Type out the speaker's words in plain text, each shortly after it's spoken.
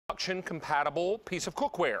induction compatible piece of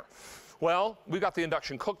cookware. Well, we've got the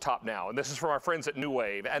Induction Cooktop now, and this is from our friends at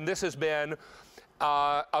NuWave, and this has been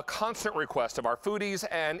a constant request of our foodies,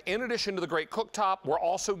 and in addition to the great cooktop, we're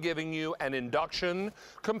also giving you an induction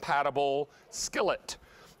compatible skillet.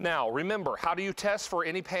 Now, remember, how do you test for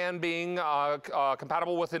any pan being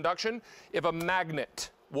compatible with induction? If a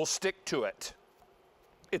magnet will stick to it,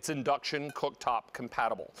 it's induction cooktop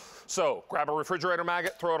compatible. So grab a refrigerator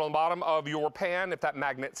magnet, throw it on the bottom of your pan. If that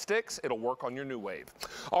magnet sticks, it'll work on your NuWave.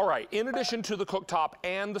 All right, in addition to the cooktop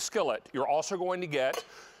and the skillet, you're also going to get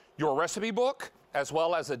your recipe book as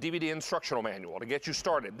well as a DVD instructional manual to get you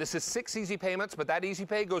started. This is 6 easy payments, but that easy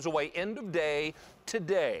pay goes away end of day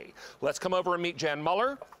today. Let's come over and meet Jan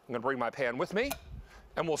Muller. I'm gonna bring my pan with me,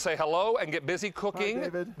 and we'll say hello and get busy cooking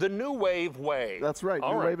the NuWave way. That's right,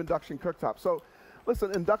 NuWave Induction Cooktop. So,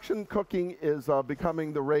 listen, induction cooking is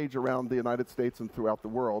becoming the rage around the United States and throughout the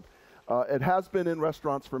world. It has been in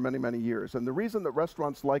restaurants for many, many years. And the reason that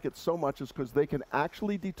restaurants like it so much is because they can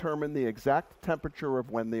actually determine the exact temperature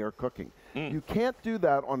of when they are cooking. You can't do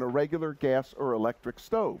that on a regular gas or electric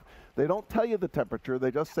stove. They don't tell you the temperature.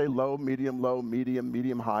 They just say low, medium,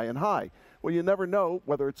 medium high, and high. Well, you never know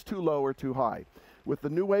whether it's too low or too high. With the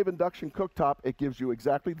NuWave Induction Cooktop, it gives you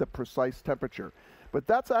exactly the precise temperature. But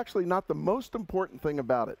that's actually not the most important thing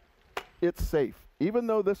about it. It's safe. Even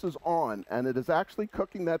though this is on, and it is actually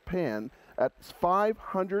cooking that pan at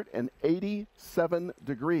 587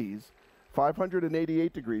 degrees,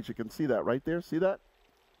 588 degrees, you can see that right there, see that?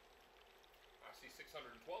 I see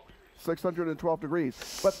 612 degrees. 612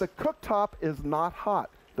 degrees. But the cooktop is not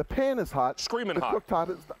hot. The pan is hot. Screaming hot. hot.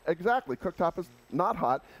 Cooktop is, exactly, cooktop is not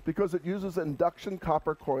hot because it uses induction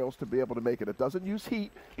copper coils to be able to make it. It doesn't use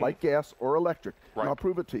heat like gas or electric. Right. And I'll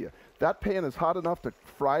prove it to you. That pan is hot enough to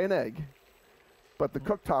fry an egg, but the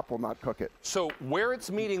cooktop will not cook it. So where it's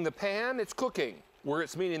meeting the pan, it's cooking. Where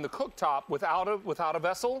it's meeting the cooktop without a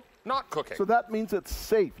vessel, not cooking. So that means it's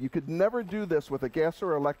safe. You could never do this with a gas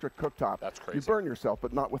or electric cooktop. That's crazy. You burn yourself,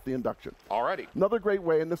 but not with the induction. Alrighty. Another great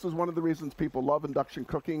way, and this is one of the reasons people love induction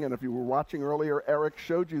cooking, and if you were watching earlier, Eric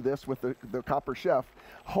showed you this with the Copper Chef,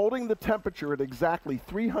 holding the temperature at exactly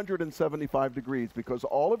 375 degrees, because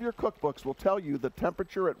all of your cookbooks will tell you the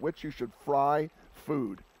temperature at which you should fry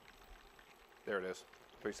food. There it is,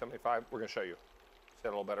 375. We're gonna show you. Say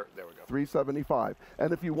it a little better. There we go. 375.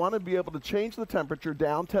 And if you want to be able to change the temperature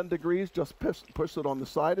down 10 degrees, just push it on the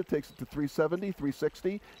side. It takes it to 370,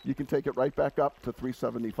 360. You can take it right back up to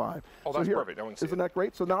 375. Oh, that's perfect. I want to see Isn't that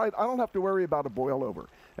great? So now I don't have to worry about a boil over.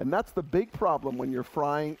 And that's the big problem when you're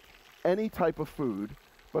frying any type of food,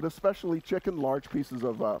 but especially chicken, large pieces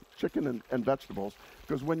of chicken and vegetables,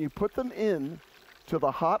 because when you put them in to the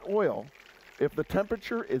hot oil, if the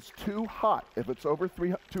temperature is too hot, if it's over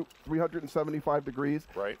 375 degrees,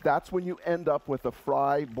 that's when you end up with a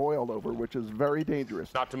fry boil over, which is very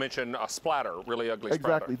dangerous. Not to mention a splatter, really ugly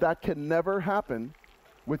splatter. Exactly. That can never happen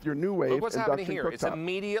with your NuWave. Look what's happening here. Cooktop. It's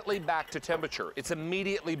immediately back to temperature. It's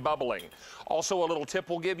immediately bubbling. Also, a little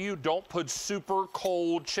tip we'll give you, don't put super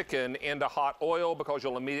cold chicken into hot oil because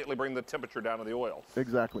you'll immediately bring the temperature down to the oil.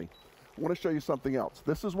 Exactly. I want to show you something else.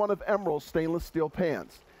 This is one of Emerald's stainless steel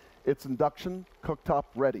pans. It's induction cooktop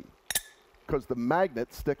ready because the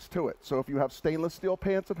magnet sticks to it. So if you have stainless steel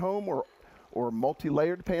pans at home or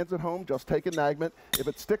multi-layered pans at home, just take a magnet. If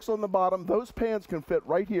it sticks on the bottom, those pans can fit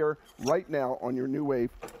right here, right now on your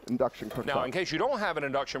NuWave induction cooktop. Now, in case you don't have an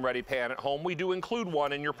induction-ready pan at home, we do include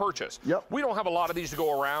one in your purchase. Yep. We don't have a lot of these to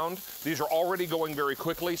go around. These are already going very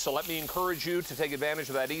quickly, so let me encourage you to take advantage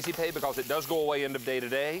of that easy pay because it does go away end of day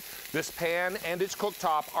today. This pan and its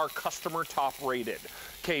cooktop are customer top rated.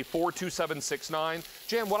 K42769.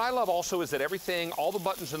 Jan, what I love also is that everything, all the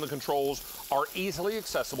buttons and the controls are easily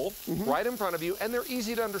accessible right in front of you, and they're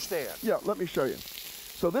easy to understand. Yeah, let me show you.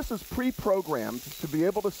 So this is pre-programmed to be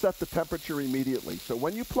able to set the temperature immediately. So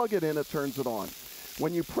when you plug it in, it turns it on.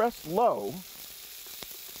 When you press low,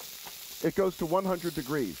 it goes to 100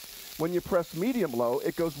 degrees. When you press medium low,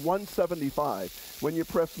 it goes 175. When you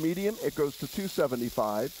press medium, it goes to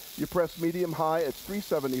 275. You press medium high, it's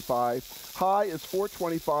 375. High is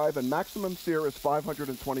 425, and maximum sear is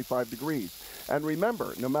 525 degrees. And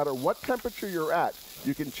remember, no matter what temperature you're at,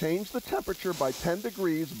 you can change the temperature by 10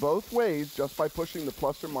 degrees both ways just by pushing the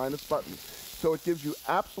plus or minus button. So it gives you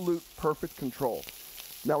absolute perfect control.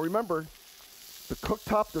 Now remember, the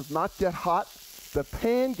cooktop does not get hot. The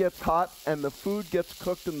pan gets hot, and the food gets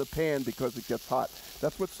cooked in the pan because it gets hot.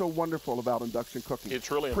 That's what's so wonderful about induction cooking.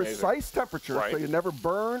 It's really amazing. Precise temperature, so you never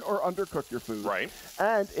burn or undercook your food.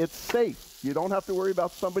 And it's safe. You don't have to worry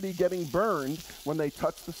about somebody getting burned when they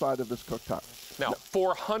touch the side of this cooktop. Now,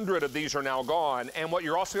 400 of these are now gone, and what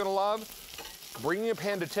you're also going to love, bringing a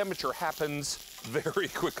pan to temperature happens very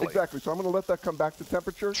quickly. Exactly. So I'm going to let that come back to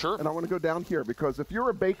temperature. Sure. And I want to go down here because if you're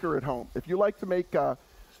a baker at home, if you like to make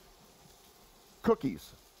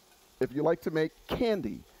cookies, if you like to make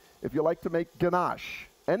candy, if you like to make ganache,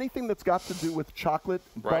 anything that's got to do with chocolate,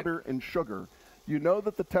 butter, and sugar, you know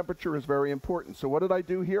that the temperature is very important. So what did I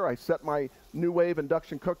do here? I set my NuWave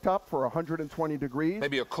induction cooktop for 120 degrees.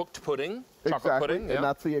 Maybe a cooked pudding, chocolate pudding. Yeah. And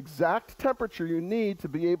that's the exact temperature you need to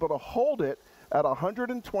be able to hold it at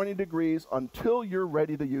 120 degrees until you're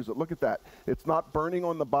ready to use it. Look at that. It's not burning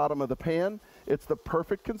on the bottom of the pan. It's the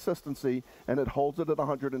perfect consistency, and it holds it at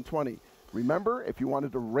 120. Remember, if you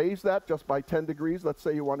wanted to raise that just by 10 degrees, let's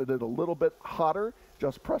say you wanted it a little bit hotter,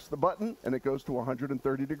 just press the button and it goes to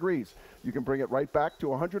 130 degrees. You can bring it right back to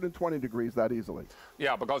 120 degrees that easily.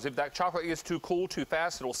 Yeah, because if that chocolate gets too cool too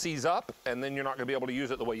fast, it'll seize up and then you're not going to be able to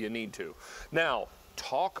use it the way you need to. Now,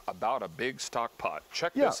 talk about a big stock pot.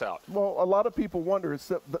 Check this out. Well, a lot of people wonder, is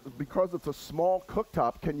that because it's a small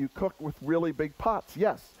cooktop, can you cook with really big pots?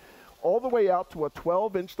 Yes. All the way out to a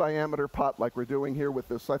 12-inch diameter pot like we're doing here with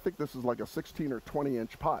this. I think this is like a 16 or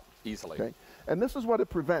 20-inch pot. Easily. Okay? And this is what it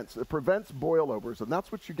prevents. It prevents boilovers, and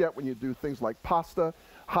that's what you get when you do things like pasta,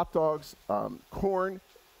 hot dogs, corn,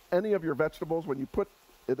 any of your vegetables. When you put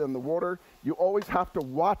it in the water, you always have to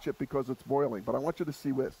watch it because it's boiling. But I want you to see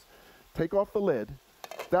this. Take off the lid.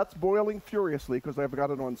 That's boiling furiously because I've got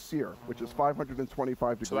it on sear, which is 525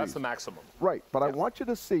 degrees. So that's the maximum. Right, but I want you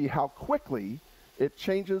to see how quickly it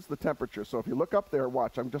changes the temperature. So if you look up there,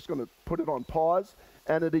 watch, I'm just going to put it on pause,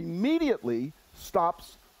 and it immediately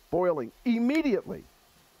stops boiling. Immediately.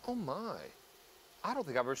 Oh my. I don't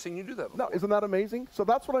think I've ever seen you do that before. No, isn't that amazing? So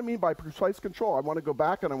that's what I mean by precise control. I want to go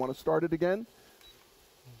back and I want to start it again.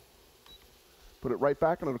 Put it right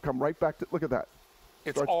back and it'll come right back to, look at that.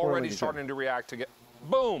 It's already starting to react to get,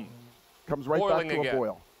 boom. Comes right back to a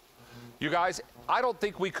boil. You guys, I don't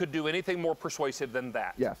think we could do anything more persuasive than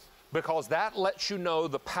that. Yes. Because that lets you know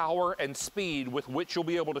the power and speed with which you'll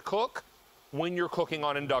be able to cook when you're cooking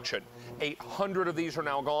on induction. 800 of these are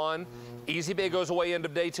now gone. Easy Pay goes away end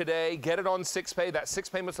of day today. Get it on 6Pay. That 6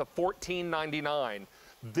 payments of $14.99.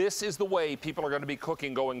 This is the way people are going to be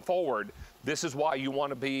cooking going forward. This is why you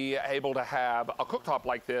want to be able to have a cooktop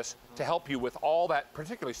like this to help you with all that,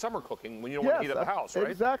 particularly summer cooking when you don't want to heat up the house,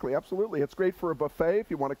 right? Exactly, absolutely. It's great for a buffet.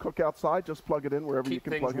 If you want to cook outside, just plug it in wherever you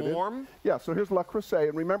can plug it in. Keep things warm. Yeah, so here's Le Creuset.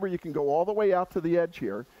 And remember, you can go all the way out to the edge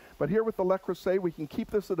here. But here with the Le Creuset, we can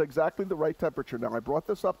keep this at exactly the right temperature. Now, I brought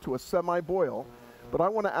this up to a semi-boil, but I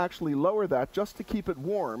want to actually lower that just to keep it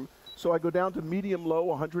warm. So I go down to medium-low,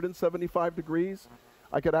 175 degrees.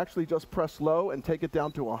 I could actually just press low and take it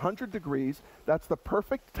down to 100 degrees. That's the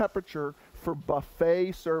perfect temperature for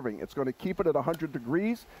buffet serving. It's going to keep it at 100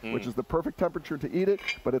 degrees, which is the perfect temperature to eat it,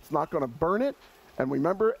 but it's not going to burn it. And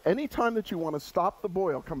remember, anytime that you want to stop the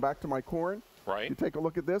boil, come back to my corn. Right. You take a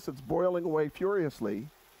look at this. It's boiling away furiously.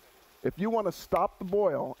 If you want to stop the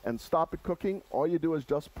boil and stop it cooking, all you do is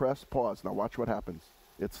just press pause. Now watch what happens.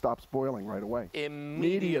 It stops boiling right away.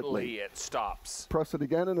 Immediately it stops. Press it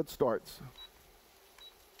again and it starts.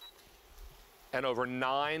 And over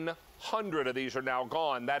 900 of these are now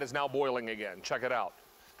gone. That is now boiling again. Check it out.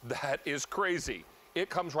 That is crazy. It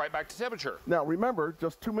comes right back to temperature. Now remember,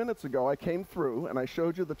 just 2 minutes ago, I came through and I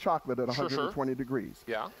showed you the chocolate at 120 degrees.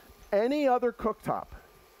 Yeah. Any other cooktop,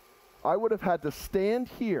 I would have had to stand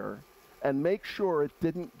here and make sure it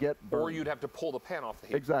didn't get burned. Or you'd have to pull the pan off the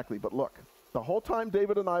heat. Exactly, but look, the whole time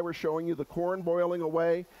David and I were showing you the corn boiling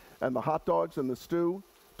away and the hot dogs and the stew,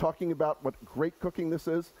 talking about what great cooking this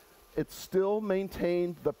is, it still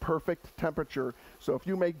maintained the perfect temperature. So if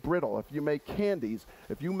you make brittle, if you make candies,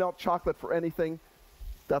 if you melt chocolate for anything,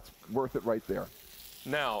 that's worth it right there.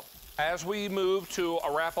 Now, as we move to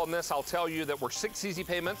a wrap on this, I'll tell you that we're 6 easy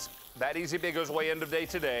payments. That Easy Pay goes away end of day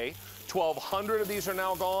today. 1,200 of these are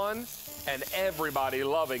now gone, and everybody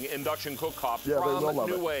loving Induction Cooktop from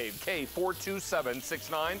NuWave.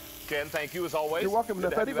 K42769. Ken, thank you as always. You're welcome.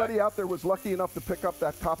 And if anybody out there was lucky enough to pick up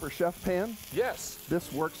that Copper Chef pan, yes,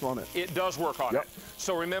 this works on it. It does work on it.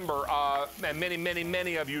 So remember, and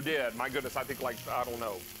many of you did. My goodness, I think like, I don't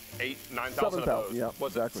know, 8,000, 9,000 of those. Yeah,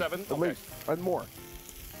 was exactly. it 7? At least, and more.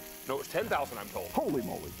 No, it was 10,000, I'm told. Holy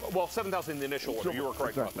moly. Well, 7,000 in the initial order. You were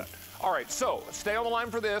correct about that. All right, so stay on the line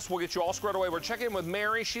for this. We'll get you all squared away. We're checking in with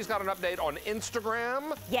Mary. She's got an update on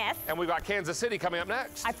Instagram. Yes. And we've got Kansas City coming up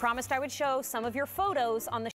next. I promised I would show some of your photos on the